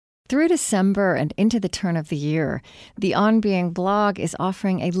Through December and into the turn of the year, the On Being blog is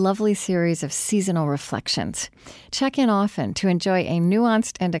offering a lovely series of seasonal reflections. Check in often to enjoy a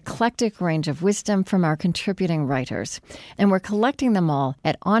nuanced and eclectic range of wisdom from our contributing writers. And we're collecting them all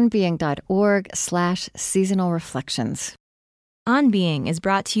at onbeing.org/seasonal reflections. On Being is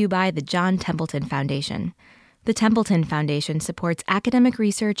brought to you by the John Templeton Foundation. The Templeton Foundation supports academic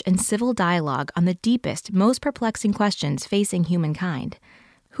research and civil dialogue on the deepest, most perplexing questions facing humankind.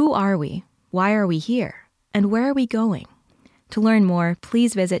 Who are we? Why are we here? And where are we going? To learn more,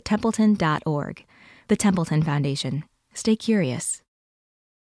 please visit templeton.org. The Templeton Foundation. Stay curious.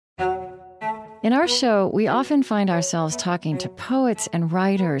 In our show, we often find ourselves talking to poets and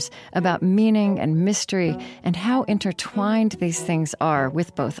writers about meaning and mystery and how intertwined these things are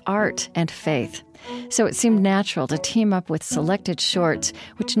with both art and faith. So it seemed natural to team up with Selected Shorts,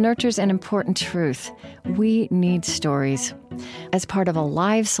 which nurtures an important truth. We need stories. As part of a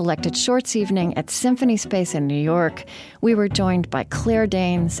live Selected Shorts evening at Symphony Space in New York, we were joined by Claire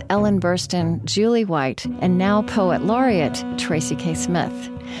Danes, Ellen Burstyn, Julie White, and now Poet Laureate Tracy K.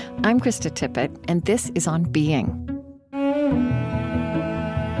 Smith. I'm Krista Tippett, and this is On Being.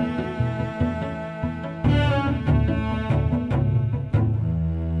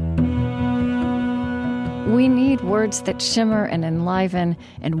 We need words that shimmer and enliven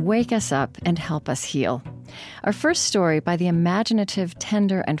and wake us up and help us heal. Our first story by the imaginative,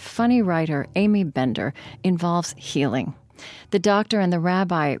 tender, and funny writer Amy Bender involves healing. The Doctor and the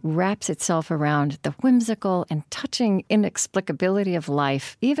Rabbi wraps itself around the whimsical and touching inexplicability of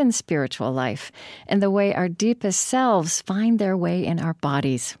life, even spiritual life, and the way our deepest selves find their way in our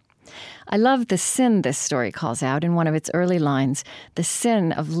bodies. I love the sin this story calls out in one of its early lines, the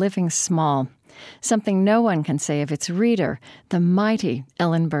sin of living small. Something no one can say of its reader, the mighty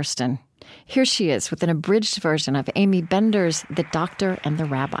Ellen Burstyn. Here she is with an abridged version of Amy Bender's The Doctor and the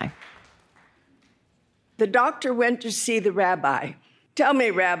Rabbi. The doctor went to see the rabbi. "Tell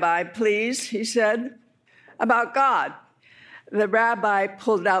me, Rabbi, please," he said, "about God." The rabbi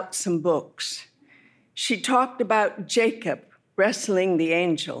pulled out some books. She talked about Jacob wrestling the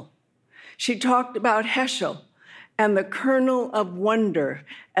angel. She talked about Heschel and the kernel of wonder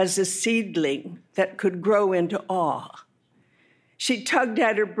as a seedling that could grow into awe. She tugged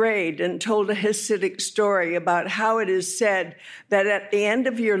at her braid and told a Hasidic story about how it is said that at the end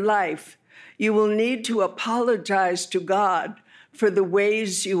of your life, you will need to apologize to God for the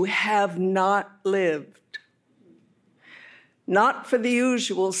ways you have not lived. Not for the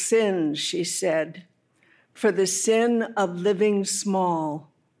usual sins, she said, for the sin of living small.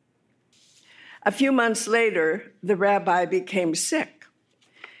 A few months later, the rabbi became sick.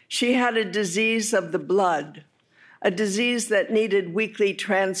 She had a disease of the blood, a disease that needed weekly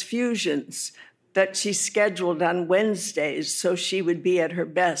transfusions that she scheduled on Wednesdays so she would be at her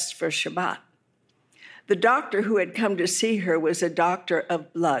best for Shabbat. The doctor who had come to see her was a doctor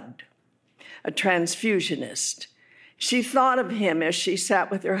of blood, a transfusionist. She thought of him as she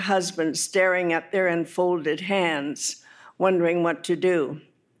sat with her husband staring at their enfolded hands, wondering what to do.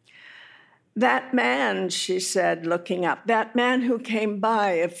 "That man," she said, looking up, "that man who came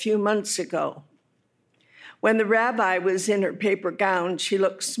by a few months ago." When the rabbi was in her paper gown, she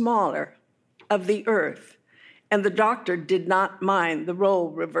looked smaller, of the earth, and the doctor did not mind the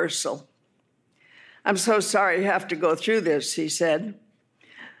role reversal. "I'm so sorry you have to go through this," he said.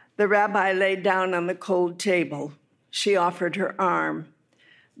 The rabbi lay down on the cold table. She offered her arm.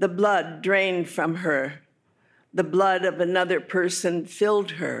 The blood drained from her. The blood of another person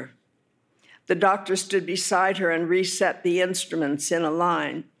filled her. The doctor stood beside her and reset the instruments in a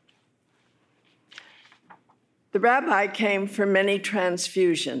line. The rabbi came for many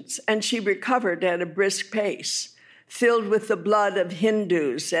transfusions, and she recovered at a brisk pace, filled with the blood of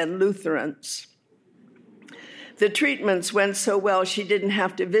Hindus and Lutherans. The treatments went so well she didn't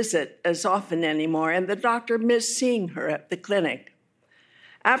have to visit as often anymore, and the doctor missed seeing her at the clinic.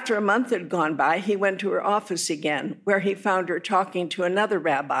 After a month had gone by, he went to her office again, where he found her talking to another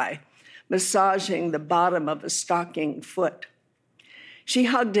rabbi, massaging the bottom of a stocking foot. She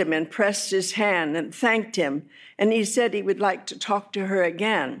hugged him and pressed his hand and thanked him, and he said he would like to talk to her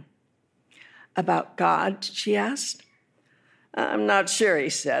again. "About God?" she asked. "I'm not sure," he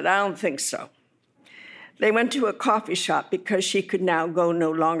said. "I don't think so." They went to a coffee shop because she could now go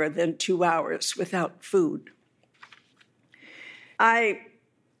no longer than 2 hours without food. I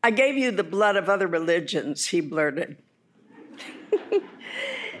gave you the blood of other religions," he blurted.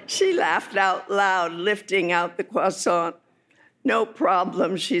 She laughed out loud, lifting out the croissant. "No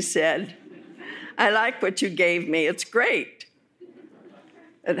problem," she said. "I like what you gave me. It's great."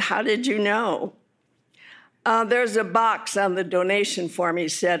 "And how did you know?" There's a box on the donation form, he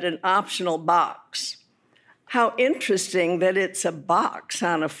said, an optional box. How interesting that it's a box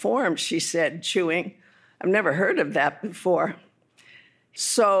on a form, she said, chewing. I've never heard of that before.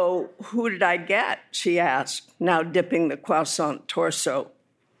 So who did I get? She asked, now dipping the croissant torso.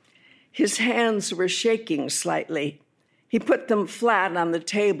 His hands were shaking slightly. He put them flat on the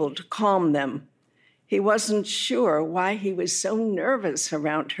table to calm them. He wasn't sure why he was so nervous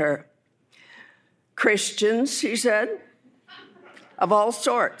around her. Christians, he said, of all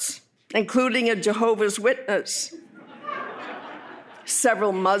sorts, including a Jehovah's Witness,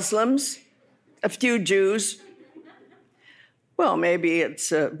 several Muslims, a few Jews. Well, maybe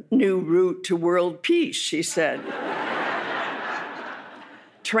it's a new route to world peace, she said.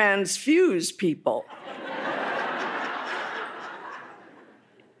 Transfuse people.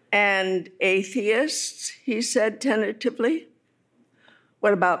 And atheists, he said tentatively.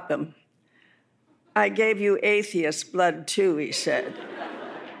 What about them? I gave you atheist blood too, he said.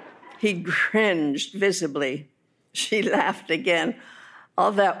 He cringed visibly. She laughed again,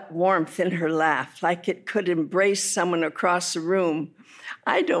 all that warmth in her laugh, like it could embrace someone across the room.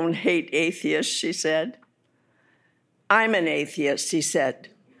 I don't hate atheists, she said. I'm an atheist, he said,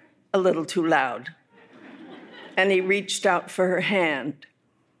 a little too loud. And he reached out for her hand.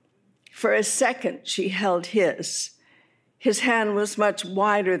 For a second, she held his. His hand was much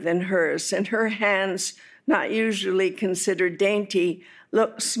wider than hers, and her hands, not usually considered dainty,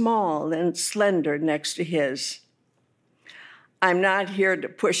 looked small and slender next to his. I'm not here to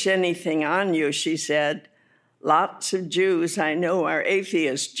push anything on you, she said. Lots of Jews I know are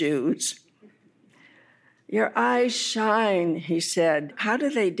atheist Jews. Your eyes shine, he said. How do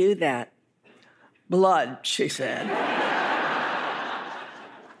they do that? Blood, she said.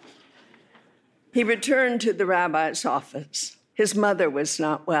 He returned to the rabbi's office. His mother was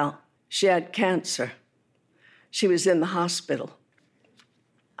not well. She had cancer. She was in the hospital.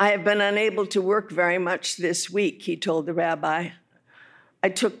 I have been unable to work very much this week, he told the rabbi. I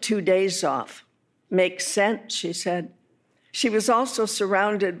took 2 days off. Makes sense, she said. She was also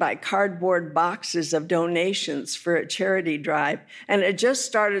surrounded by cardboard boxes of donations for a charity drive and had just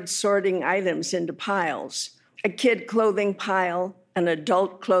started sorting items into piles. A kid clothing pile, an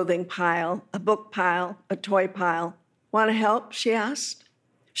adult clothing pile, a book pile, a toy pile. Want to help, she asked.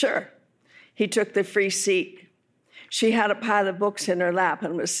 Sure. He took the free seat. She had a pile of books in her lap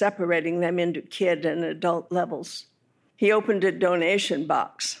and was separating them into kid and adult levels. He opened a donation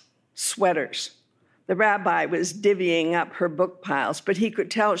box, sweaters. The rabbi was divvying up her book piles, but he could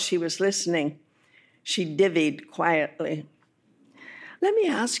tell she was listening. She divvied quietly. Let me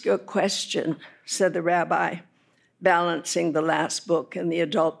ask you a question, said the rabbi, balancing the last book in the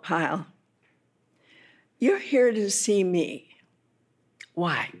adult pile. You're here to see me.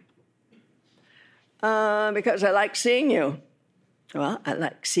 Why? Because I like seeing you. Well, I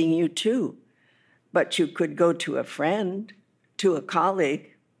like seeing you too. But you could go to a friend, to a colleague.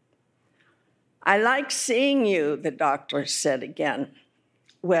 I like seeing you, the doctor said again.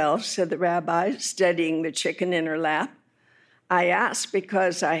 Well, said the rabbi, steadying the chicken in her lap, I asked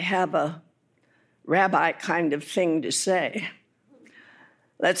because I have a rabbi kind of thing to say.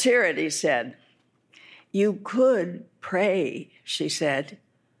 Let's hear it, he said. You could pray, she said,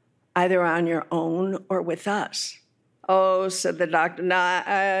 either on your own or with us. Oh, said the doctor, no,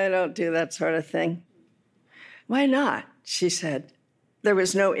 I don't do that sort of thing. Why not, she said. There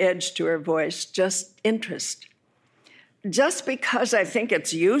was no edge to her voice, just interest. Just because I think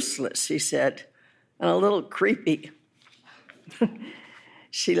it's useless, he said, and a little creepy.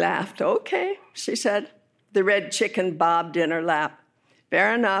 She laughed. Okay, she said. The red chicken bobbed in her lap.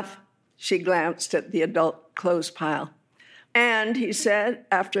 Fair enough. She glanced at the adult clothes pile. And, he said,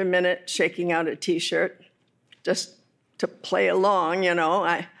 after a minute, shaking out a T-shirt, just to play along, you know,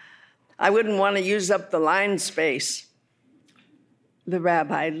 I wouldn't want to use up the line space. The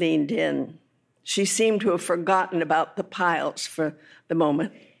rabbi leaned in. She seemed to have forgotten about the piles for the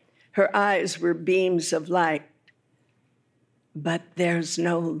moment. Her eyes were beams of light. But there's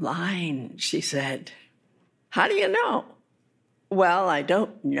no line, she said. How do you know? Well, I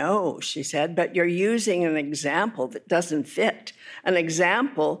don't know, she said, but you're using an example that doesn't fit, an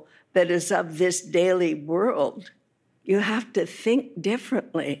example that is of this daily world. You have to think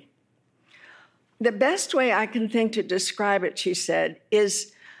differently. The best way I can think to describe it, she said,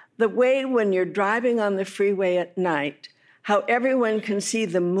 is the way when you're driving on the freeway at night, how everyone can see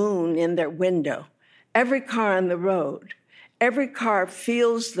the moon in their window, every car on the road. Every car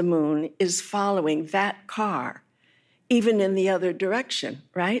feels the moon is following that car, even in the other direction,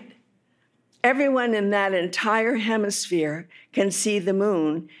 right? Everyone in that entire hemisphere can see the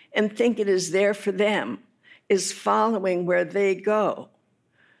moon and think it is there for them. is following where they go.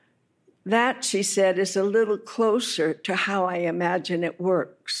 That, she said, is a little closer to how I imagine it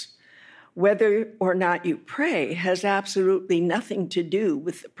works. Whether or not you pray has absolutely nothing to do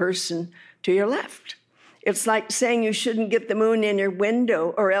with the person to your left. It's like saying you shouldn't get the moon in your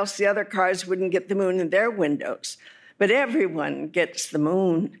window, or else the other cars wouldn't get the moon in their windows. But everyone gets the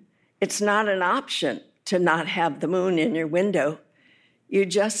moon. It's not an option to not have the moon in your window. You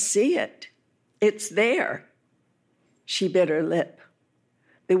just see it. It's there. She bit her lip.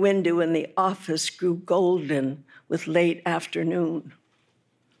 The window in the office grew golden with late afternoon.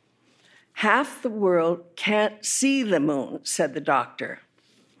 Half the world can't see the moon, said the doctor.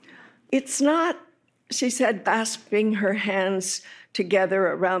 It's not, she said, clasping her hands together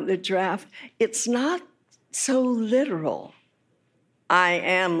around the giraffe, it's not so literal. I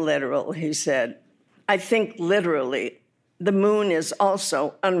am literal, he said. I think literally. The moon is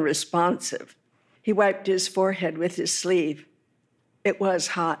also unresponsive. He wiped his forehead with his sleeve. It was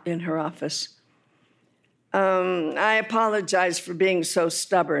hot in her office. I apologize for being so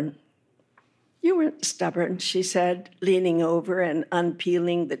stubborn. You weren't stubborn, she said, leaning over and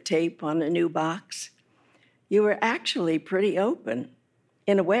unpeeling the tape on a new box. You were actually pretty open.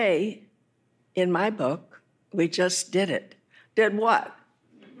 In a way, in my book, we just did it. Did what?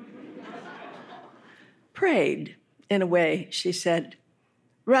 Prayed, in a way, she said.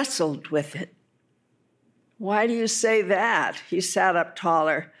 Wrestled with it. Why do you say that? He sat up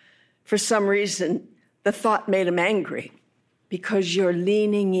taller. For some reason, the thought made him angry. Because you're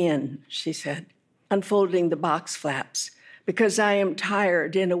leaning in, she said, unfolding the box flaps. Because I am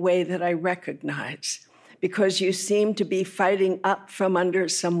tired in a way that I recognize. Because you seem to be fighting up from under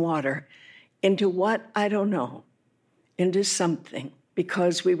some water. Into what? I don't know. Into something.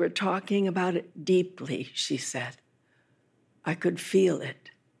 Because we were talking about it deeply, she said. I could feel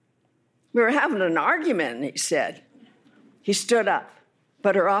it. We were having an argument, he said. He stood up.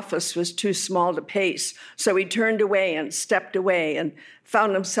 But her office was too small to pace, so he turned away and stepped away and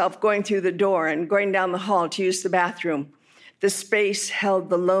found himself going through the door and going down the hall to use the bathroom. The space held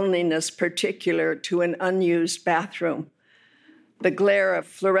the loneliness particular to an unused bathroom. The glare of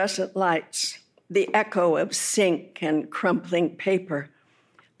fluorescent lights, the echo of sink and crumpling paper,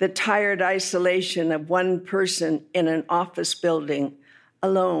 the tired isolation of one person in an office building,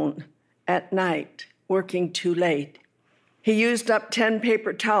 alone, at night, working too late. He used up 10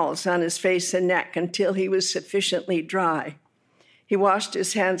 paper towels on his face and neck until he was sufficiently dry. He washed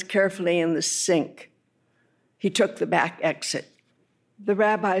his hands carefully in the sink. He took the back exit. The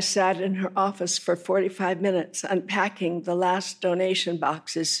rabbi sat in her office for 45 minutes, unpacking the last donation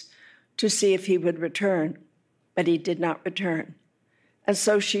boxes to see if he would return, but he did not return. And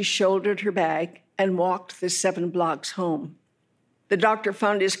so she shouldered her bag and walked the 7 blocks home. The doctor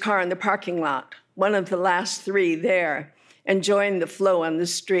found his car in the parking lot, one of the last 3 there, enjoying the flow on the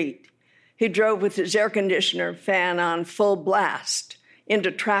street. He drove with his air conditioner fan on full blast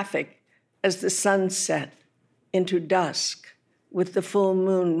into traffic as the sun set, into dusk, with the full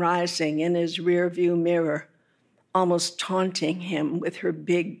moon rising in his rearview mirror, almost taunting him with her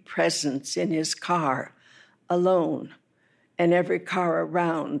big presence in his car, alone, and every car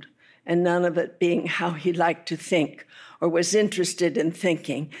around, and none of it being how he liked to think or was interested in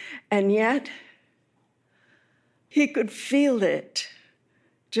thinking. And yet, he could feel it,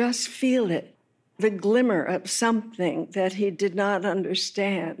 just feel it, the glimmer of something that he did not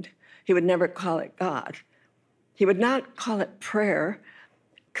understand. He would never call it God. He would not call it prayer.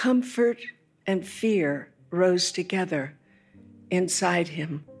 Comfort and fear rose together inside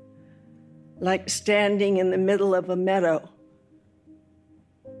him, like standing in the middle of a meadow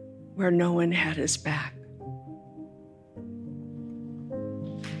where no one had his back.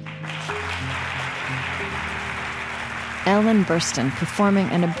 Ellen Burstyn performing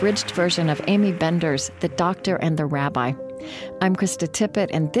an abridged version of Amy Bender's The Doctor and the Rabbi. I'm Krista Tippett,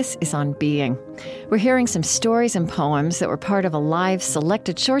 and this is On Being. We're hearing some stories and poems that were part of a live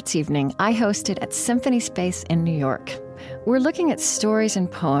selected shorts evening I hosted at Symphony Space in New York. We're looking at stories and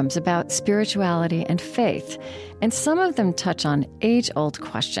poems about spirituality and faith, and some of them touch on age-old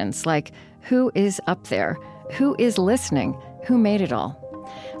questions like, who is up there? Who is listening? Who made it all?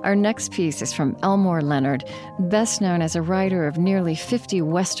 Our next piece is from Elmore Leonard, best known as a writer of nearly 50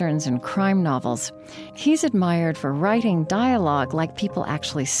 westerns and crime novels. He's admired for writing dialogue like people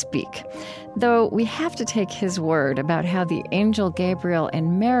actually speak, though we have to take his word about how the angel Gabriel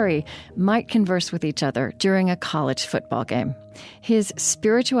and Mary might converse with each other during a college football game. His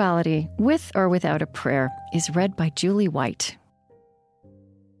Spirituality, with or without a prayer, is read by Julie White.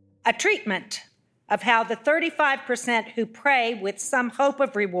 A treatment of how the 35% who pray with some hope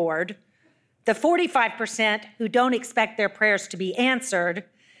of reward the 45% who don't expect their prayers to be answered,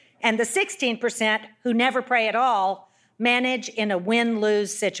 and the 16% who never pray at all manage in a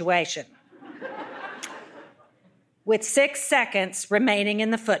win-lose situation. With 6 seconds remaining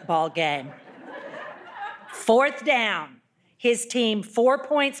in the football game. 4th down, his team 4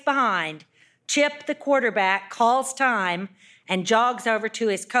 points behind. Chip, the quarterback, calls time and jogs over to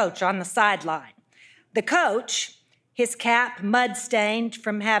his coach on the sideline. The coach, his cap mud-stained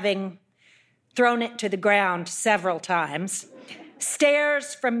from having thrown it to the ground several times,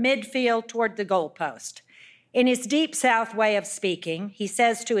 stares from midfield toward the goalpost. In his deep South way of speaking, he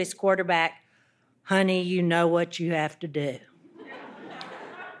says to his quarterback, "Honey, you know what you have to do.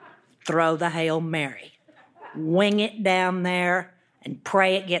 Throw the Hail Mary. Wing it down there and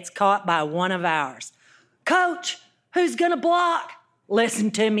pray it gets caught by one of ours." "Coach, who's going to block?"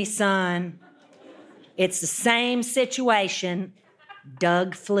 "Listen to me, son. It's the same situation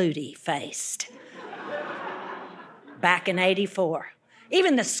Doug Flutie faced back in '84.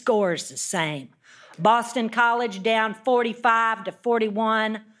 Even the score's the same. Boston College down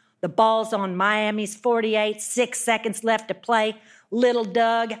 45-41. The ball's on Miami's 48, 6 seconds left to play. Little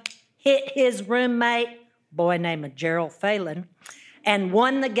Doug hit his roommate, boy named Gerald Phelan, and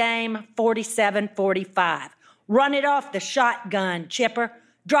won the game 47-45. Run it off the shotgun, Chipper.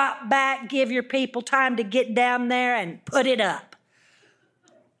 Drop back, give your people time to get down there and put it up.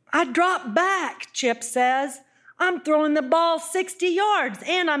 "I dropped back," Chip says. "I'm throwing the ball 60 yards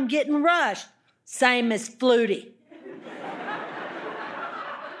and I'm getting rushed." "Same as Flutie.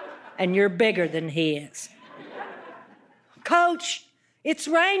 And you're bigger than he is." "Coach, it's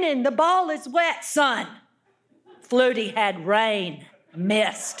raining. The ball is wet." "Son, Flutie had rain,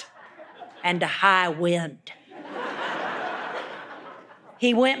 mist, and a high wind.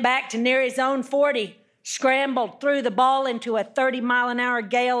 He went back to near his own 40, scrambled, threw the ball into a 30-mile-an-hour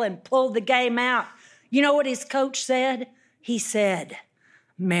gale, and pulled the game out. You know what his coach said? He said,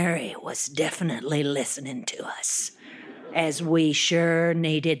 'Mary was definitely listening to us, as we sure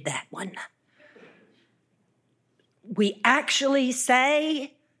needed that one.'" We actually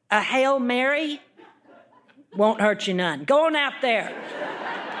say a Hail Mary? Won't hurt you none. Go on out there.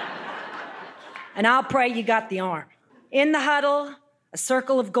 And I'll pray you got the arm. In the huddle, a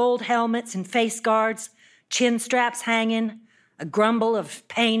circle of gold helmets and face guards, chin straps hanging, a grumble of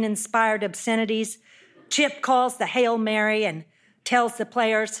pain-inspired obscenities. Chip calls the Hail Mary and tells the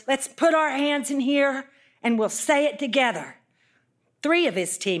players, "Let's put our hands in here and we'll say it together." 3 of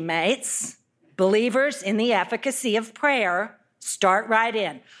his teammates, believers in the efficacy of prayer, start right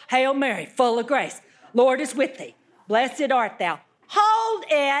in. "Hail Mary, full of grace. Lord is with thee. Blessed art thou." "Hold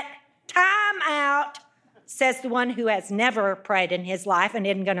it. Time out," says the one who has never prayed in his life and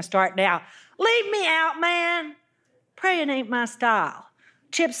isn't going to start now. "Leave me out, man. Praying ain't my style."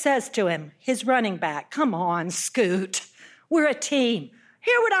 Chip says to him, his running back, "Come on, Scoot. We're a team.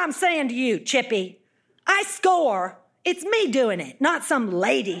 Hear what I'm saying to you, Chippy. I score. It's me doing it, not some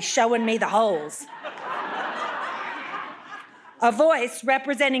lady showing me the holes." A voice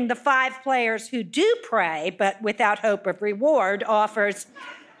representing the 5 players who do pray, but without hope of reward, offers,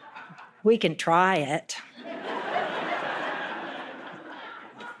 "We can try it."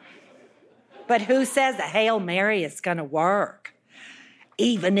 But who says a Hail Mary is going to work?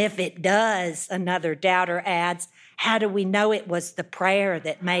 "Even if it does," another doubter adds, "how do we know it was the prayer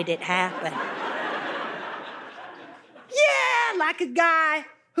that made it happen?" "Yeah, like a guy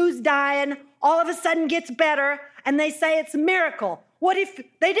who's dying all of a sudden gets better and they say it's a miracle. What if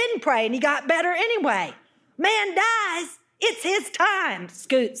they didn't pray and he got better anyway? Man dies, it's his time,"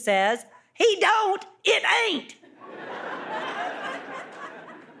 Scoot says. "He don't, it ain't."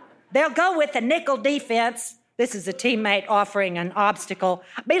 They'll go with a nickel defense. This is a teammate offering an obstacle.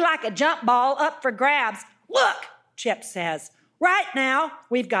 "Be like a jump ball up for grabs." "Look," Chip says, "right now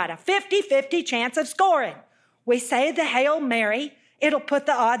we've got a 50-50 chance of scoring. We say the Hail Mary, it'll put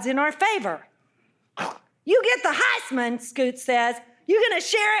the odds in our favor." "You get the Heisman," Scoot says. "You gonna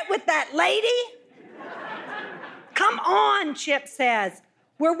share it with that lady?" "Come on," Chip says.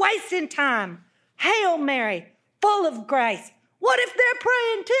 "We're wasting time. Hail Mary, full of grace. What if they're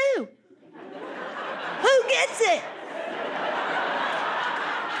praying too? Who gets it?"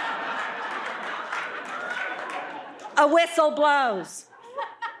 A whistle blows.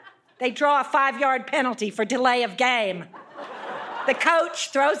 They draw a 5-yard penalty for delay of game. The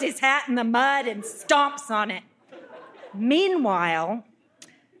coach throws his hat in the mud and stomps on it. Meanwhile,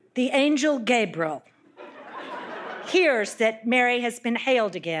 the angel Gabriel hears that Mary has been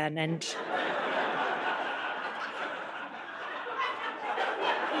hailed again and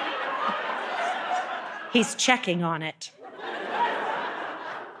he's checking on it.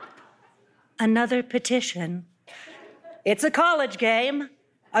 another petition. It's a college game,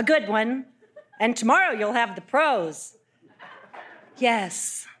 a good one, and tomorrow you'll have the pros.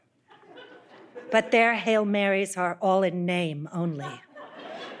 Yes, but their Hail Marys are all in name only.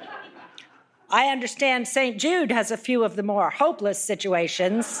 I understand St. Jude has a few of the more hopeless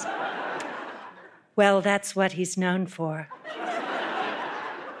situations. Well, that's what he's known for.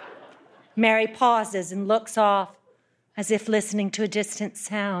 Mary pauses and looks off as if listening to a distant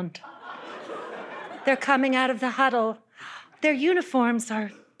sound. They're coming out of the huddle. Their uniforms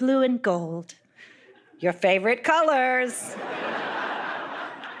are blue and gold. Your favorite colors.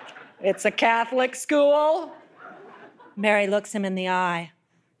 It's a Catholic school. Mary looks him in the eye.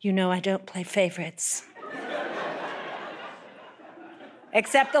 You know I don't play favorites.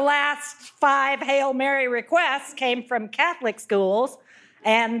 Except the last 5 Hail Mary requests came from Catholic schools,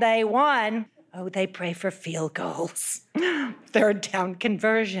 and they won. Oh, they pray for field goals, third down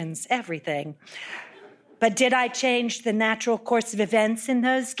conversions, everything. But did I change the natural course of events in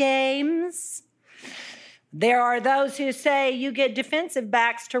those games? There are those who say you get defensive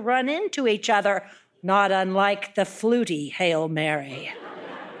backs to run into each other, not unlike the fluty Hail Mary.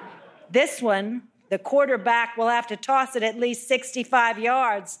 This one, the quarterback will have to toss it at least 65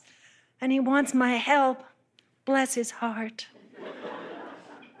 yards, and he wants my help. Bless his heart.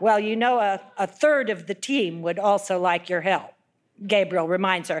 Well, you know, a third of the team would also like your help, Gabriel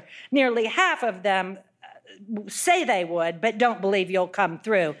reminds her. Nearly half of them say they would, but don't believe you'll come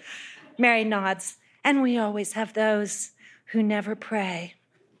through. Mary nods, and we always have those who never pray.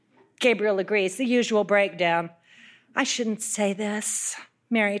 Gabriel agrees, the usual breakdown. I shouldn't say this,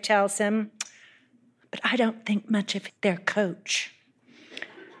 Mary tells him, but I don't think much of their coach.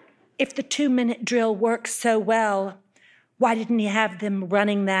 If the 2-minute drill works so well, why didn't he have them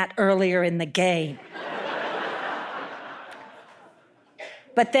running that earlier in the game?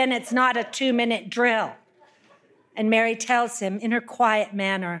 But then it's not a 2-minute drill. And Mary tells him in her quiet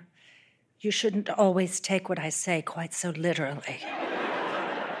manner, you shouldn't always take what I say quite so literally.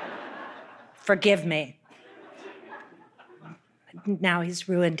 Forgive me. Now he's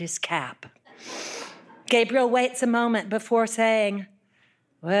ruined his cap. Gabriel waits a moment before saying,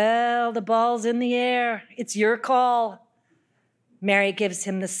 well, the ball's in the air. It's your call. Mary gives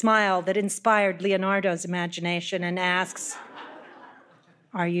him the smile that inspired Leonardo's imagination and asks,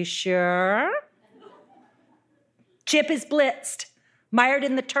 are you sure? Chip is blitzed, mired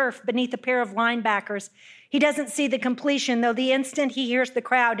in the turf beneath a pair of linebackers. He doesn't see the completion, though the instant he hears the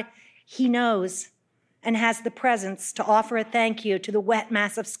crowd, he knows and has the presence to offer a thank you to the wet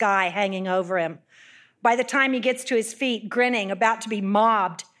mass of sky hanging over him. By the time he gets to his feet, grinning, about to be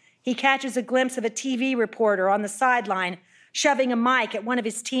mobbed, he catches a glimpse of a TV reporter on the sideline, shoving a mic at one of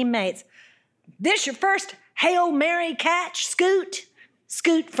his teammates. This your first Hail Mary catch, Scoot?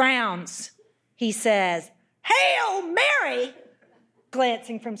 Scoot frowns. He says, Hail Mary?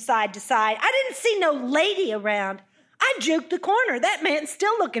 Glancing from side to side. I didn't see no lady around. I juked the corner. That man's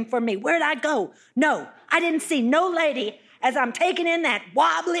still looking for me. Where'd I go? No, I didn't see no lady as I'm taking in that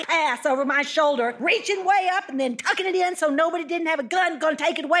wobbly pass over my shoulder, reaching way up and then tucking it in so nobody didn't have a gun gonna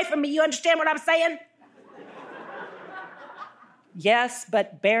take it away from me. You understand what I'm saying? Yes,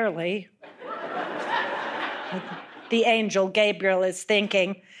 but barely. The angel Gabriel is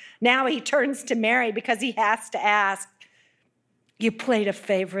thinking. Now he turns to Mary because he has to ask, you played a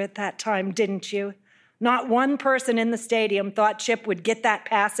favorite that time, didn't you? Not one person in the stadium thought Chip would get that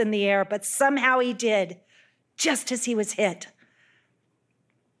pass in the air, but somehow he did, just as he was hit.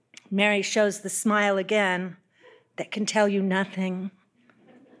 Mary shows the smile again that can tell you nothing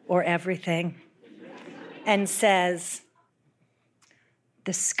or everything and says,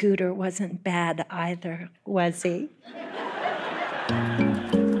 the scooter wasn't bad either, was he?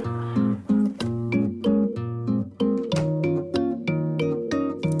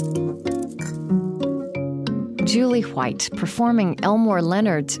 Julie White, performing Elmore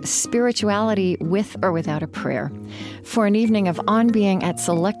Leonard's Spirituality with or Without a Prayer. For an evening of On Being at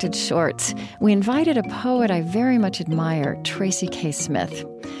Selected Shorts, we invited a poet I very much admire, Tracy K. Smith.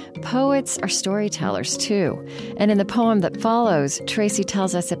 Poets are storytellers, too. And in the poem that follows, Tracy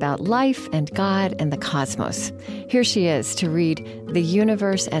tells us about life and God and the cosmos. Here she is to read The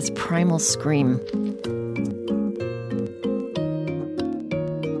Universe as Primal Scream.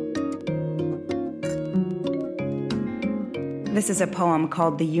 This is a poem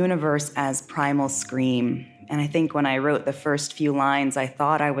called The Universe as Primal Scream. And I think when I wrote the first few lines, I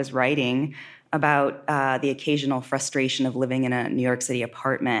thought I was writing about the occasional frustration of living in a New York City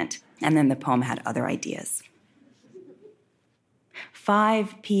apartment. And then the poem had other ideas.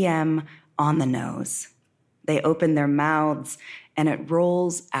 5 p.m. on the nose. They open their mouths, and it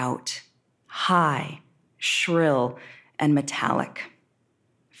rolls out. high, shrill, and metallic.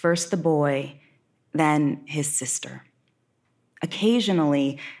 First the boy, then his sister.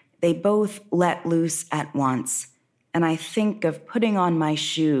 Occasionally, they both let loose at once, and I think of putting on my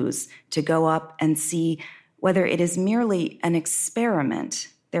shoes to go up and see whether it is merely an experiment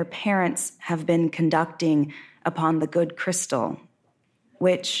their parents have been conducting upon the good crystal,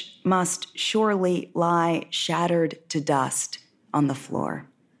 which must surely lie shattered to dust on the floor.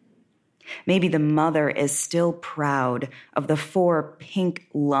 Maybe the mother is still proud of the 4 pink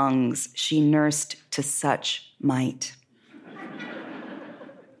lungs she nursed to such might.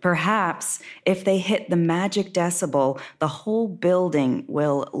 Perhaps if they hit the magic decibel, the whole building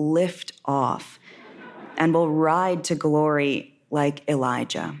will lift off and will ride to glory like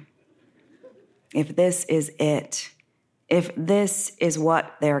Elijah. If this is it, if this is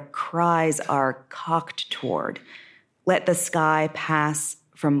what their cries are cocked toward, let the sky pass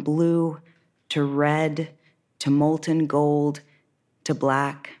from blue to red to molten gold to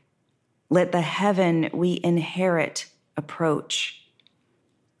black. Let the heaven we inherit approach.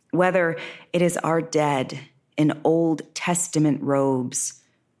 Whether it is our dead in Old Testament robes,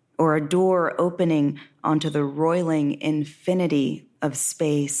 or a door opening onto the roiling infinity of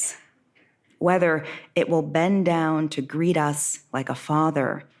space, whether it will bend down to greet us like a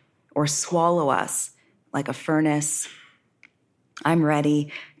father or swallow us like a furnace, I'm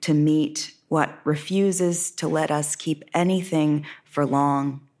ready to meet what refuses to let us keep anything for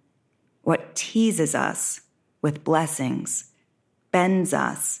long, what teases us with blessings, bends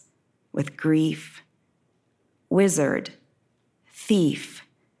us with grief. Wizard, thief,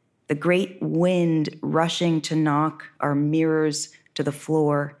 the great wind rushing to knock our mirrors to the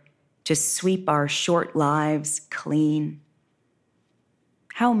floor, to sweep our short lives clean.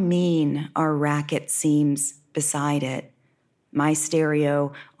 How mean our racket seems beside it. My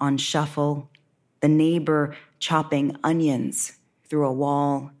stereo on shuffle, the neighbor chopping onions through a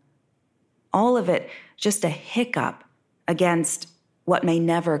wall. All of it just a hiccup against what may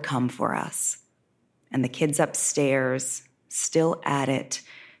never come for us. And the kids upstairs, still at it,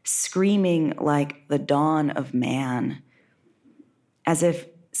 screaming like the dawn of man, as if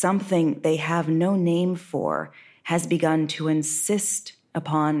something they have no name for has begun to insist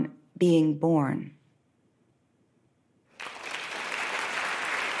upon being born.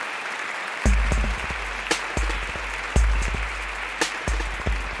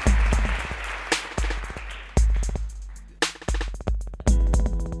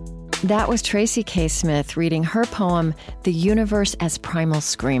 That was Tracy K. Smith reading her poem, The Universe as Primal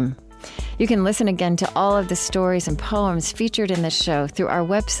Scream. You can listen again to all of the stories and poems featured in this show through our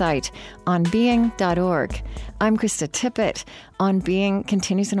website, onbeing.org. I'm Krista Tippett. On Being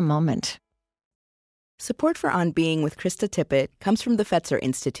continues in a moment. Support for On Being with Krista Tippett comes from the Fetzer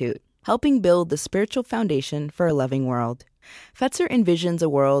Institute, helping build the spiritual foundation for a loving world. Fetzer envisions a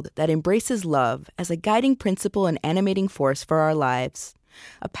world that embraces love as a guiding principle and animating force for our lives.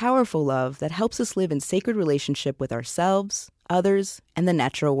 A powerful love that helps us live in sacred relationship with ourselves, others, and the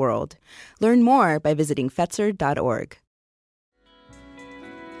natural world. Learn more by visiting Fetzer.org.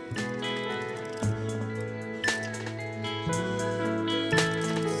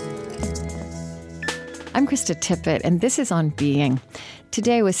 I'm Krista Tippett, and this is On Being.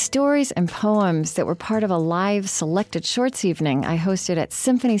 Today with stories and poems that were part of a live selected shorts evening I hosted at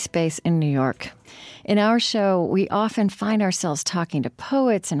Symphony Space in New York. In our show, we often find ourselves talking to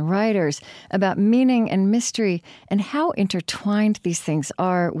poets and writers about meaning and mystery and how intertwined these things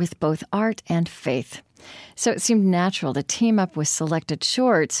are with both art and faith. So it seemed natural to team up with Selected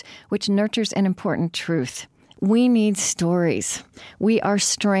Shorts, which nurtures an important truth. We need stories. We are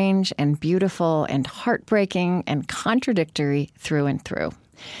strange and beautiful and heartbreaking and contradictory through and through.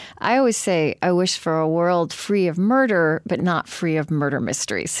 I always say I wish for a world free of murder, but not free of murder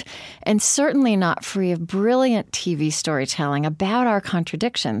mysteries, and certainly not free of brilliant TV storytelling about our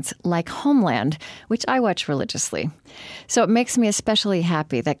contradictions, like Homeland, which I watch religiously. So it makes me especially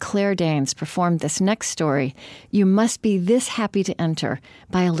happy that Claire Danes performed this next story, You Must Be This Happy to Enter,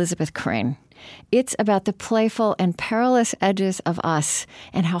 by Elizabeth Crane. It's about the playful and perilous edges of us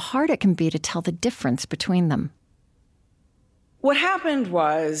and how hard it can be to tell the difference between them. What happened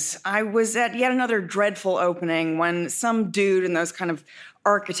was I was at yet another dreadful opening when some dude in those kind of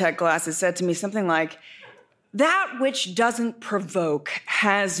architect glasses said to me something like, "That which doesn't provoke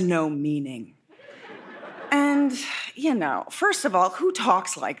has no meaning." And, first of all, who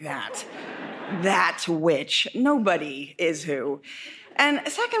talks like that? That which. Nobody is who. And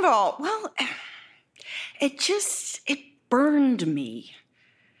second of all, it burned me.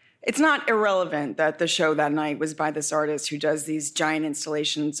 It's not irrelevant that the show that night was by this artist who does these giant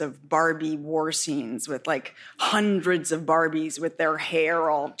installations of Barbie war scenes with like hundreds of Barbies with their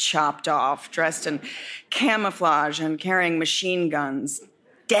hair all chopped off, dressed in camouflage and carrying machine guns,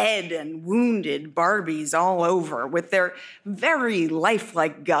 dead and wounded Barbies all over with their very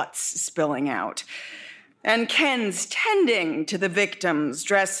lifelike guts spilling out. And Kens tending to the victims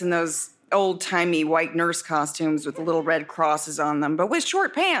dressed in those old-timey white nurse costumes with little red crosses on them, but with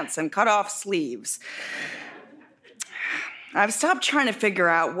short pants and cut-off sleeves. I've stopped trying to figure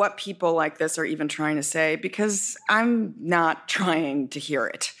out what people like this are even trying to say because I'm not trying to hear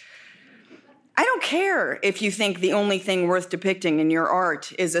it. I don't care if you think the only thing worth depicting in your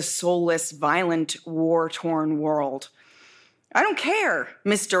art is a soulless, violent, war-torn world. I don't care,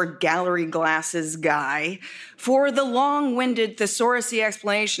 Mr. Gallery Glasses guy, for the long-winded thesaurus-y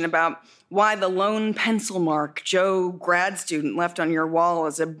explanation about why the lone pencil mark Joe grad student left on your wall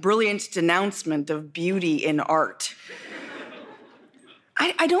is a brilliant denouncement of beauty in art.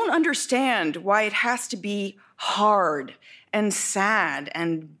 I don't understand why it has to be hard and sad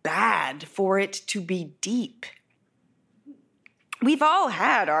and bad for it to be deep. We've all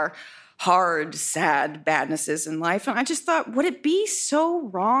had our hard, sad badnesses in life, and I just thought, would it be so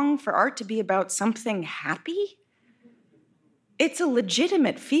wrong for art to be about something happy? It's a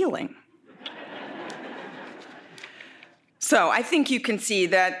legitimate feeling. So I think you can see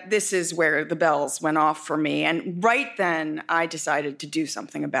that this is where the bells went off for me, and right then I decided to do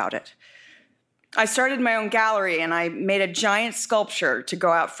something about it. I started my own gallery, and I made a giant sculpture to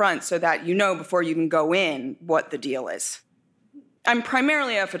go out front so that you know before you can go in what the deal is. I'm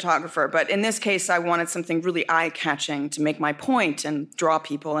primarily a photographer, but in this case, I wanted something really eye-catching to make my point and draw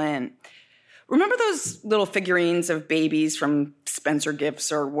people in. Remember those little figurines of babies from Spencer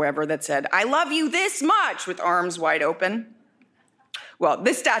Gifts or wherever that said, "I love you this much," with arms wide open? Well,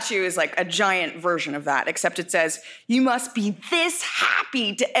 this statue is like a giant version of that, except it says, "You must be this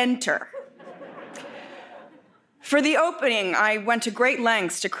happy to enter." For the opening, I went to great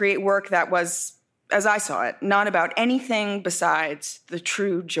lengths to create work that was, as I saw it, not about anything besides the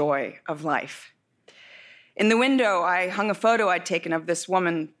true joy of life. In the window, I hung a photo I'd taken of this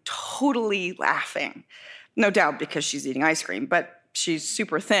woman totally laughing. No doubt because she's eating ice cream, but she's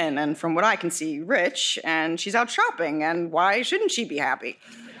super thin and, from what I can see, rich, and she's out shopping, and why shouldn't she be happy?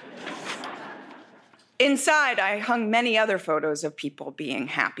 Inside, I hung many other photos of people being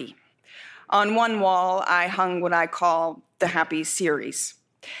happy. On one wall, I hung what I call the happy series.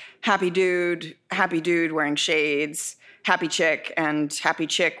 Happy dude wearing shades, happy chick, and happy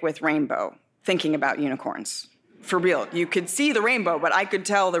chick with rainbow, thinking about unicorns. For real, you could see the rainbow, but I could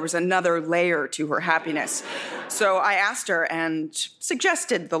tell there was another layer to her happiness. So I asked her and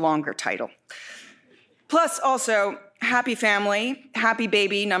suggested the longer title. Plus also, happy family, happy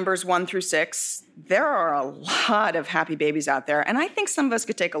baby, numbers 1 through 6. There are a lot of happy babies out there, and I think some of us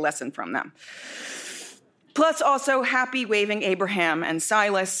could take a lesson from them. Plus also happy waving Abraham and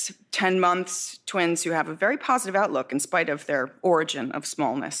Silas, 10 months, twins who have a very positive outlook in spite of their origin of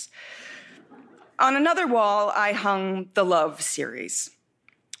smallness. On another wall, I hung the Love series.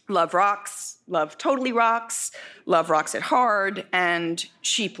 Love Rocks, Love Totally Rocks, Love Rocks It Hard, and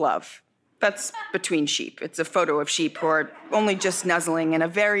Sheep Love. That's between sheep. It's a photo of sheep who are only just nuzzling in a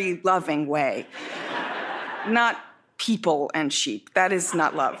very loving way. Not people and sheep. That is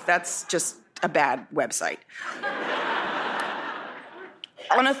not love. That's just a bad website.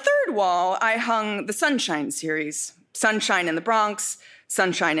 On a third wall, I hung the Sunshine series. Sunshine in the Bronx,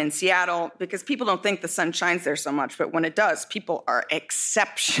 Sunshine in Seattle, because people don't think the sun shines there so much, but when it does, people are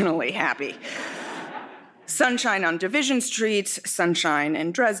exceptionally happy. Sunshine on Division Street, Sunshine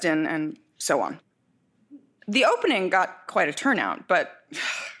in Dresden, and so on. The opening got quite a turnout, but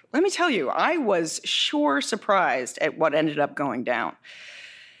let me tell you, I was sure surprised at what ended up going down.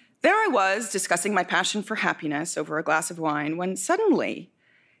 There I was, discussing my passion for happiness over a glass of wine, when suddenly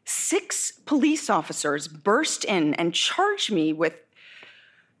 6 police officers burst in and charged me with,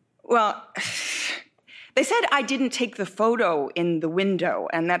 well, they said I didn't take the photo in the window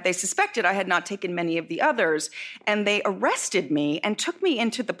and that they suspected I had not taken many of the others, and they arrested me and took me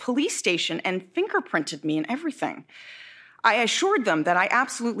into the police station and fingerprinted me and everything. I assured them that I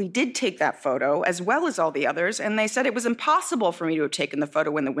absolutely did take that photo, as well as all the others, and they said it was impossible for me to have taken the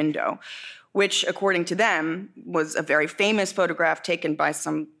photo in the window, which, according to them, was a very famous photograph taken by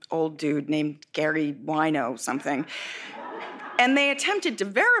some old dude named Gary Wino something. And they attempted to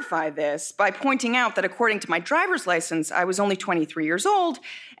verify this by pointing out that according to my driver's license, I was only 23 years old,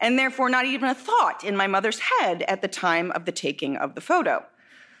 and therefore not even a thought in my mother's head at the time of the taking of the photo.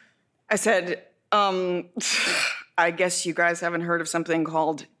 I said, I guess you guys haven't heard of something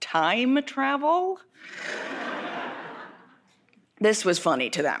called time travel? This was funny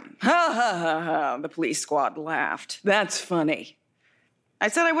to them. Ha ha ha ha, the police squad laughed. That's funny. I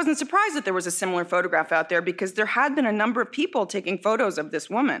said I wasn't surprised that there was a similar photograph out there because there had been a number of people taking photos of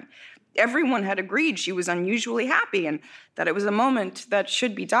this woman. Everyone had agreed she was unusually happy and that it was a moment that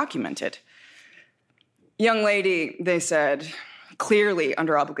should be documented. Young lady, they said, clearly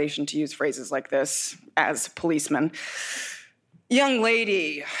under obligation to use phrases like this as policemen. Young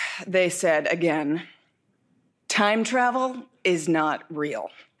lady, they said again, time travel is not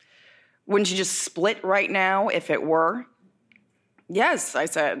real. Wouldn't you just split right now if it were? Yes, I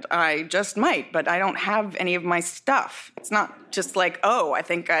said, I just might, but I don't have any of my stuff. It's not just like, oh, I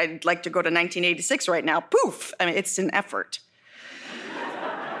think I'd like to go to 1986 right now. Poof! I mean, it's an effort.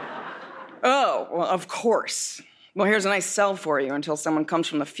 Oh, well, of course. Well, here's a nice cell for you until someone comes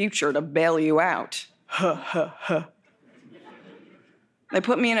from the future to bail you out. Huh, huh, huh. They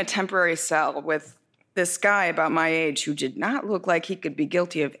put me in a temporary cell with this guy about my age who did not look like he could be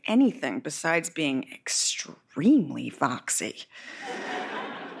guilty of anything besides being extremely foxy.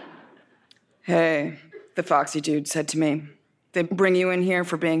 Hey, the foxy dude said to me, they bring you in here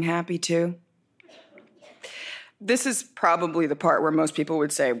for being happy too? This is probably the part where most people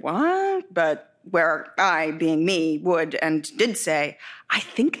would say, what? But where I, being me, would and did say, I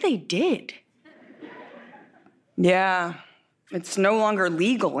think they did. Yeah. It's no longer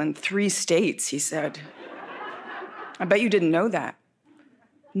legal in 3 states, he said. I bet you didn't know that.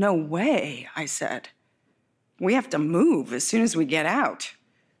 No way, I said. We have to move as soon as we get out.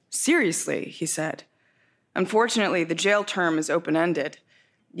 Seriously, he said. Unfortunately, the jail term is open-ended.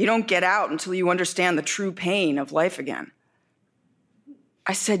 You don't get out until you understand the true pain of life again.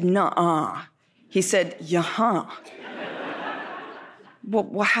 I said, nuh-uh. He said, yeah. Well,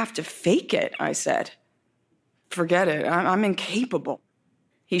 we'll have to fake it, I said. Forget it. I'm incapable.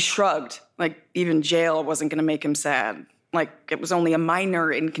 He shrugged, like even jail wasn't going to make him sad, like it was only a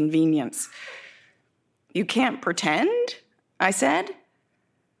minor inconvenience. You can't pretend? I said.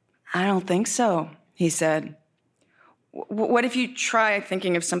 I don't think so, he said. What if you try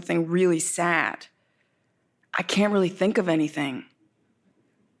thinking of something really sad? I can't really think of anything.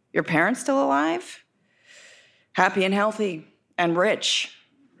 Your parents still alive? Happy and healthy and rich.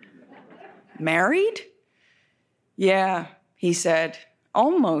 Married? Yeah, he said,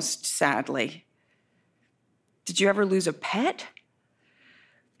 almost sadly. Did you ever lose a pet?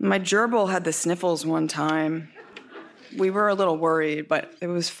 My gerbil had the sniffles one time. We were a little worried, but it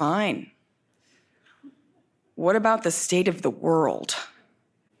was fine. What about the state of the world?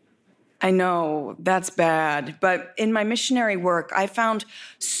 I know, that's bad, but in my missionary work, I found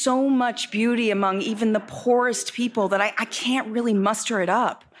so much beauty among even the poorest people that I can't really muster it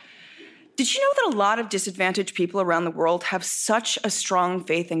up. Did you know that a lot of disadvantaged people around the world have such a strong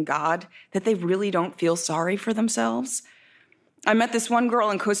faith in God that they really don't feel sorry for themselves? I met this one girl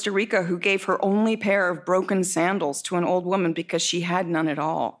in Costa Rica who gave her only pair of broken sandals to an old woman because she had none at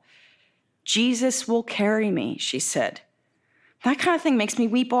all. Jesus will carry me, she said. That kind of thing makes me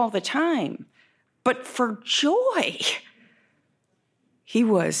weep all the time. But for joy, he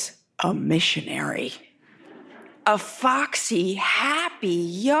was a missionary. A foxy, happy,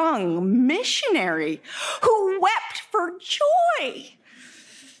 young missionary who wept for joy.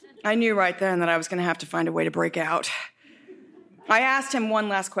 I knew right then that I was going to have to find a way to break out. I asked him one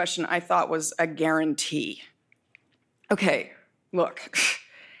last question I thought was a guarantee. Okay, look,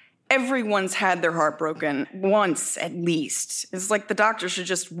 everyone's had their heart broken once at least. It's like the doctor should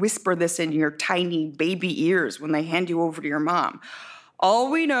just whisper this in your tiny baby ears when they hand you over to your mom.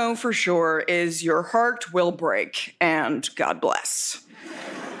 All we know for sure is your heart will break, and God bless.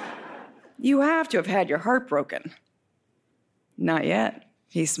 You have to have had your heart broken. Not yet,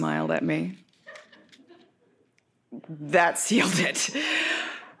 he smiled at me. That sealed it.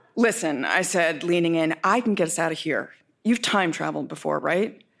 Listen, I said, leaning in, I can get us out of here. You've time traveled before,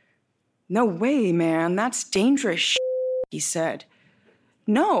 right? No way, man, that's dangerous shit, he said.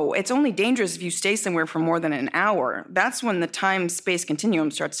 No, it's only dangerous if you stay somewhere for more than an hour. That's when the time-space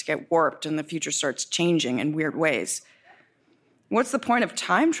continuum starts to get warped and the future starts changing in weird ways. What's the point of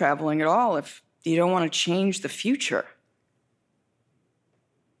time traveling at all if you don't want to change the future?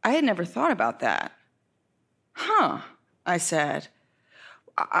 I had never thought about that. Huh, I said.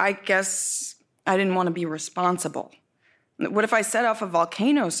 I guess I didn't want to be responsible. What if I set off a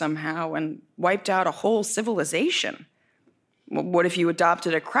volcano somehow and wiped out a whole civilization? What if you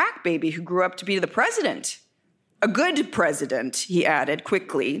adopted a crack baby who grew up to be the president? A good president, he added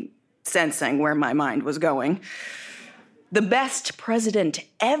quickly, sensing where my mind was going. The best president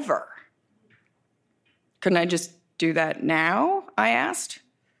ever. Couldn't I just do that now? I asked.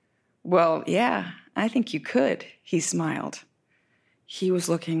 Well, yeah, I think you could, he smiled. He was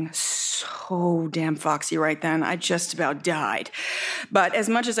looking so damn foxy right then, I just about died. But as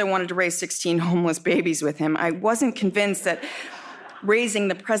much as I wanted to raise 16 homeless babies with him, I wasn't convinced that raising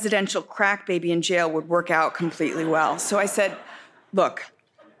the presidential crack baby in jail would work out completely well. So I said, look,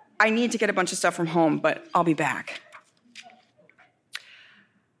 I need to get a bunch of stuff from home, but I'll be back.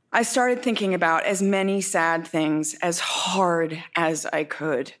 I started thinking about as many sad things as hard as I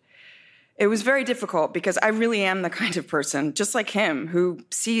could. It was very difficult because I really am the kind of person, just like him, who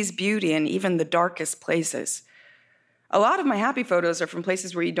sees beauty in even the darkest places. A lot of my happy photos are from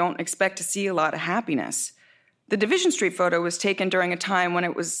places where you don't expect to see a lot of happiness. The Division Street photo was taken during a time when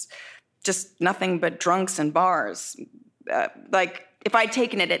it was just nothing but drunks and bars. If I'd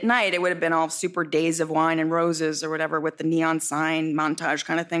taken it at night, it would have been all super days of wine and roses or whatever with the neon sign montage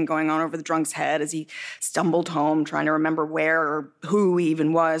kind of thing going on over the drunk's head as he stumbled home trying to remember where or who he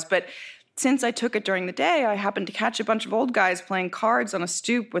even was. But since I took it during the day, I happened to catch a bunch of old guys playing cards on a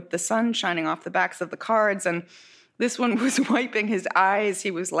stoop with the sun shining off the backs of the cards, and this one was wiping his eyes. He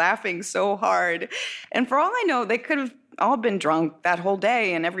was laughing so hard. And for all I know, they could have all been drunk that whole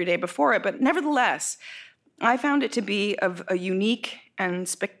day and every day before it, but nevertheless, I found it to be of a unique and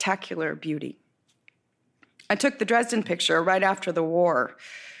spectacular beauty. I took the Dresden picture right after the war.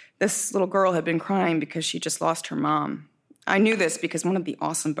 This little girl had been crying because she just lost her mom. I knew this because one of the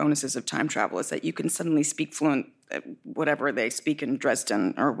awesome bonuses of time travel is that you can suddenly speak fluent, whatever they speak in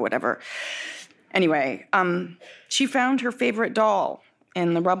Dresden or whatever. Anyway, she found her favorite doll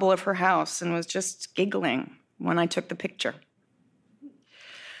in the rubble of her house and was just giggling when I took the picture.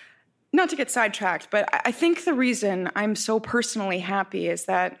 Not to get sidetracked, but I think the reason I'm so personally happy is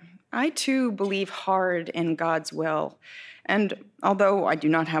that I too believe hard in God's will. And although I do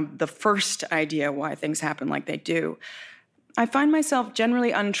not have the first idea why things happen like they do, I find myself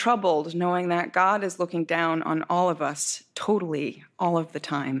generally untroubled knowing that God is looking down on all of us totally all of the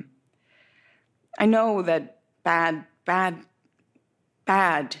time. I know that bad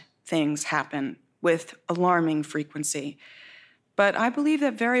things happen with alarming frequency. But I believe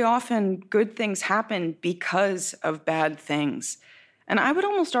that very often good things happen because of bad things. And I would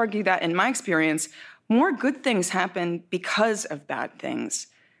almost argue that, in my experience, more good things happen because of bad things.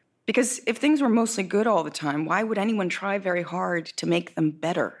 Because if things were mostly good all the time, why would anyone try very hard to make them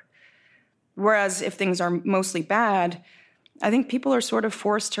better? Whereas if things are mostly bad, I think people are sort of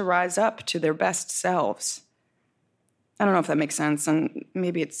forced to rise up to their best selves. I don't know if that makes sense, and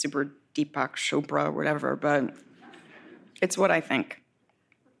maybe it's super Deepak Chopra or whatever, but it's what I think.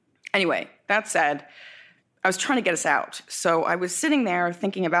 Anyway, that said, I was trying to get us out. So I was sitting there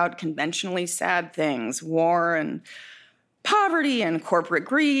thinking about conventionally sad things, war and poverty and corporate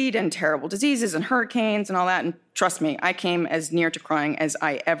greed and terrible diseases and hurricanes and all that. And trust me, I came as near to crying as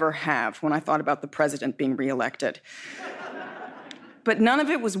I ever have when I thought about the president being reelected. But none of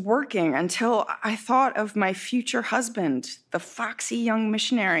it was working until I thought of my future husband, the foxy young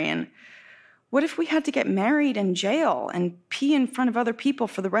missionary. And what if we had to get married in jail and pee in front of other people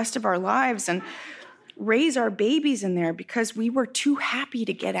for the rest of our lives and raise our babies in there because we were too happy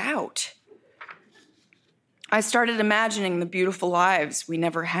to get out? I started imagining the beautiful lives we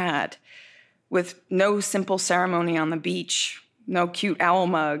never had, with no simple ceremony on the beach, no cute owl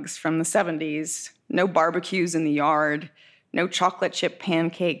mugs from the 70s, no barbecues in the yard, no chocolate chip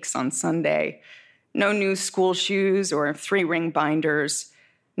pancakes on Sunday, no new school shoes or 3-ring binders,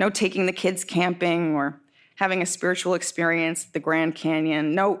 no taking the kids camping or having a spiritual experience at the Grand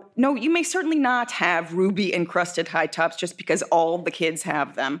Canyon. No, you may certainly not have ruby-encrusted high tops just because all the kids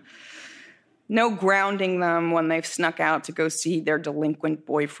have them. No grounding them when they've snuck out to go see their delinquent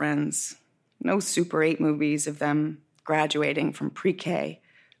boyfriends. No Super 8 movies of them graduating from pre-K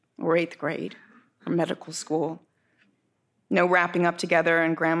or 8th grade or medical school. No wrapping up together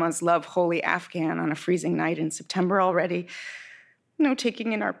in Grandma's Love Holy Afghan on a freezing night in September already. No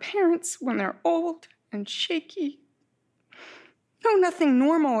taking in our parents when they're old and shaky. No, nothing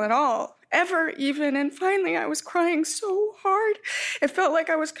normal at all, ever even. And finally, I was crying so hard. It felt like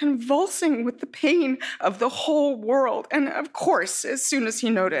I was convulsing with the pain of the whole world. And of course, as soon as he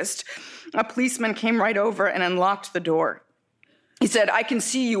noticed, a policeman came right over and unlocked the door. He said, "I can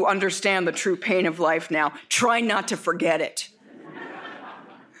see you understand the true pain of life now. Try not to forget it."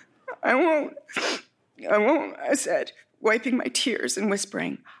 I won't, I said, wiping my tears and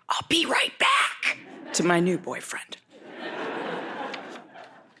whispering, "I'll be right back," to my new boyfriend.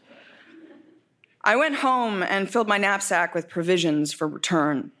 I went home and filled my knapsack with provisions for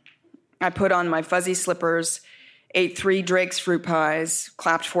return. I put on my fuzzy slippers, ate 3 Drake's fruit pies,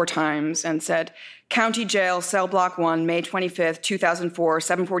 clapped 4 times, and said, County Jail, Cell Block 1, May 25th, 2004,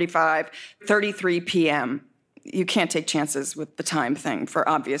 7:45, 33 p.m. You can't take chances with the time thing for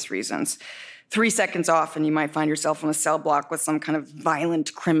obvious reasons. 3 seconds off and you might find yourself on a cell block with some kind of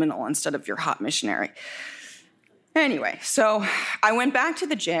violent criminal instead of your hot missionary. Anyway, so I went back to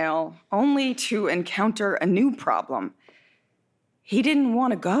the jail only to encounter a new problem. He didn't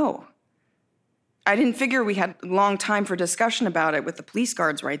want to go. I didn't figure we had long time for discussion about it with the police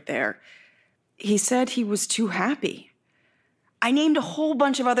guards right there. He said he was too happy. I named a whole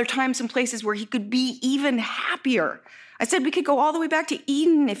bunch of other times and places where he could be even happier. I said we could go all the way back to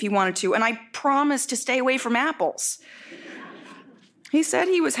Eden if he wanted to, and I promised to stay away from apples. He said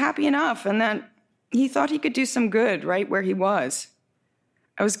he was happy enough and that he thought he could do some good right where he was.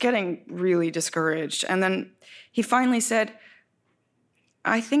 I was getting really discouraged, and then he finally said,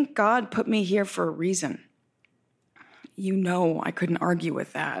 I think God put me here for a reason. You know I couldn't argue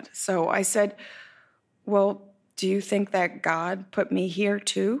with that. So I said, well, do you think that God put me here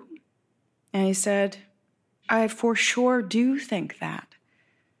too? And he said, I for sure do think that.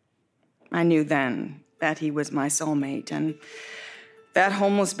 I knew then that he was my soulmate and that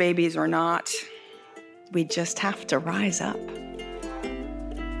homeless babies or not, we just have to rise up.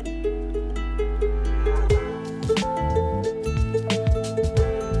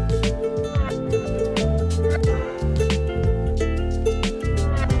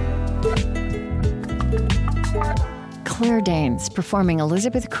 Claire Danes performing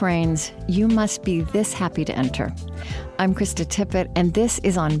Elizabeth Crane's You Must Be This Happy to Enter. I'm Krista Tippett, and this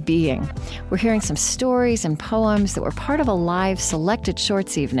is On Being. We're hearing some stories and poems that were part of a live selected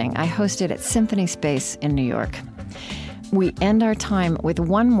shorts evening I hosted at Symphony Space in New York. We end our time with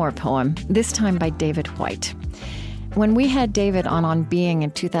one more poem, this time by David Whyte. When we had David on Being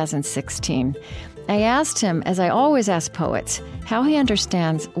in 2016, I asked him, as I always ask poets, how he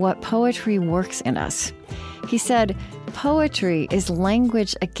understands what poetry works in us. He said, poetry is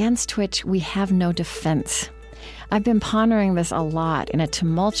language against which we have no defense. I've been pondering this a lot in a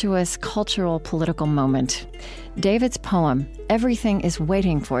tumultuous cultural political moment. David's poem, Everything is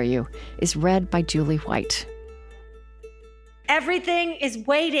Waiting for You, is read by Julie White. Everything is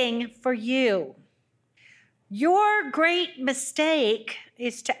waiting for you. Your great mistake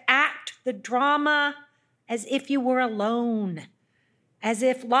is to act the drama as if you were alone, as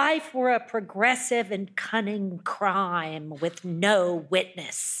if life were a progressive and cunning crime with no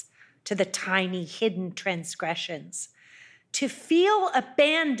witness to the tiny hidden transgressions. To feel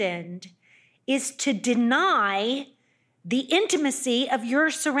abandoned is to deny the intimacy of your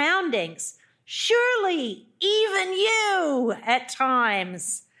surroundings. Surely even you, at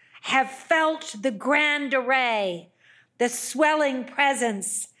times, have felt the grand array, the swelling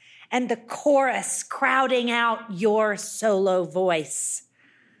presence, and the chorus crowding out your solo voice.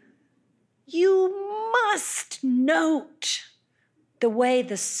 You must note the way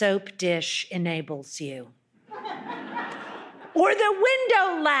the soap dish enables you, or the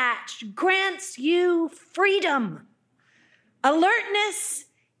window latch grants you freedom. Alertness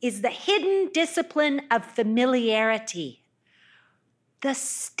is the hidden discipline of familiarity. The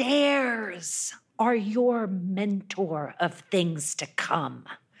stairs are your mentor of things to come.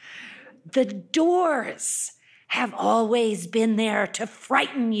 The doors have always been there to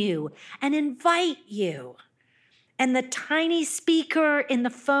frighten you and invite you. And the tiny speaker in the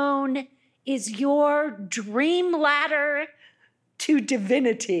phone is your dream ladder to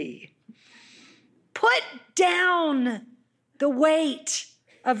divinity. Put down the weight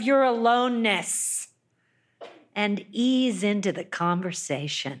of your aloneness and ease into the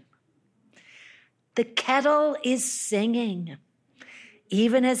conversation. The kettle is singing,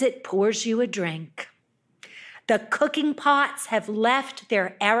 even as it pours you a drink. The cooking pots have left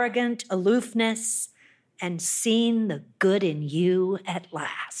their arrogant aloofness and seen the good in you at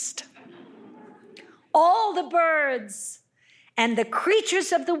last. All the birds and the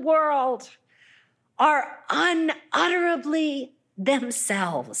creatures of the world are unutterably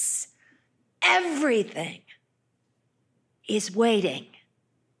themselves. Everything is waiting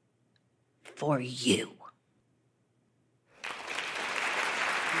for you.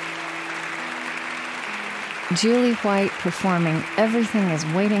 Julie White performing Everything is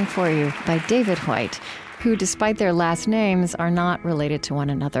Waiting for You by David Whyte, who, despite their last names, are not related to one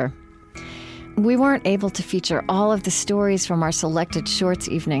another. We weren't able to feature all of the stories from our selected shorts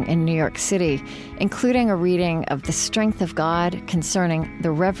evening in New York City, including a reading of The Strength of God concerning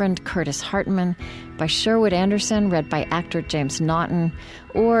the Reverend Curtis Hartman by Sherwood Anderson, read by actor James Naughton,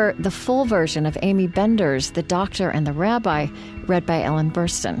 or the full version of Amy Bender's The Doctor and the Rabbi, read by Ellen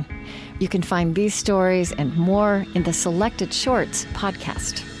Burstyn. You can find these stories and more in the Selected Shorts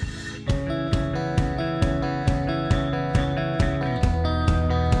podcast.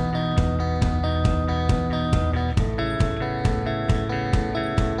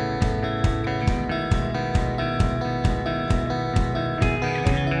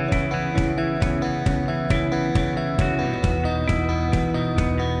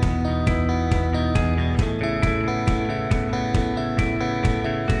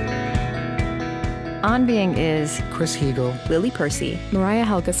 On Being is Chris Hegel, Lily Percy, Mariah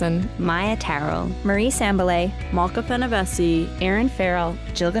Helgeson, Maya Tarrell, Marie Sambalay, Malka Fenavesi, Aaron Farrell,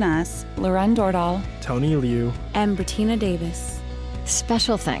 Jill Ganas, Loren Dordal, Tony Liu, and Bettina Davis.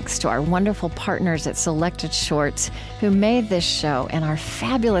 special thanks to our wonderful partners at Selected Shorts who made this show and our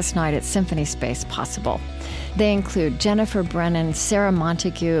fabulous night at Symphony Space possible. They include Jennifer Brennan, Sarah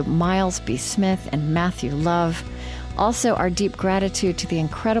Montague, Miles B. Smith, and Matthew Love. Also, our deep gratitude to the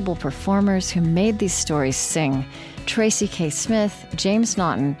incredible performers who made these stories sing: Tracy K. Smith, James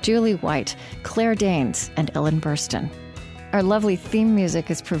Naughton, Julie White, Claire Danes, and Ellen Burstyn. Our lovely theme music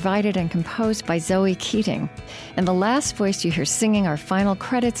is provided and composed by Zoe Keating. And the last voice you hear singing our final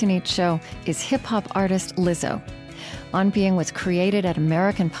credits in each show is hip-hop artist Lizzo. On Being was created at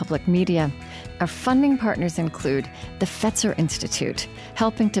American Public Media. Our funding partners include the Fetzer Institute,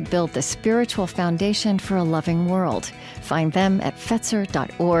 helping to build the spiritual foundation for a loving world. Find them at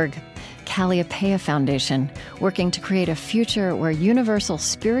fetzer.org. Calliopeia Foundation, working to create a future where universal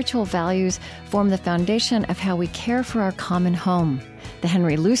spiritual values form the foundation of how we care for our common home. The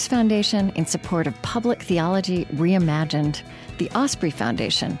Henry Luce Foundation, in support of public theology reimagined. The Osprey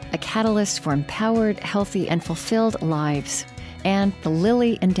Foundation, a catalyst for empowered, healthy, and fulfilled lives. And the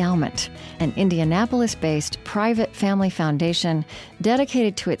Lilly Endowment, an Indianapolis-based private family foundation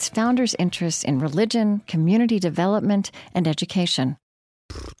dedicated to its founders' interests in religion, community development, and education.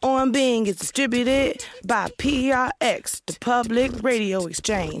 On Being is distributed by PRX, the Public Radio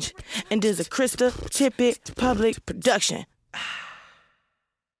Exchange, and is a Krista Tippett public production.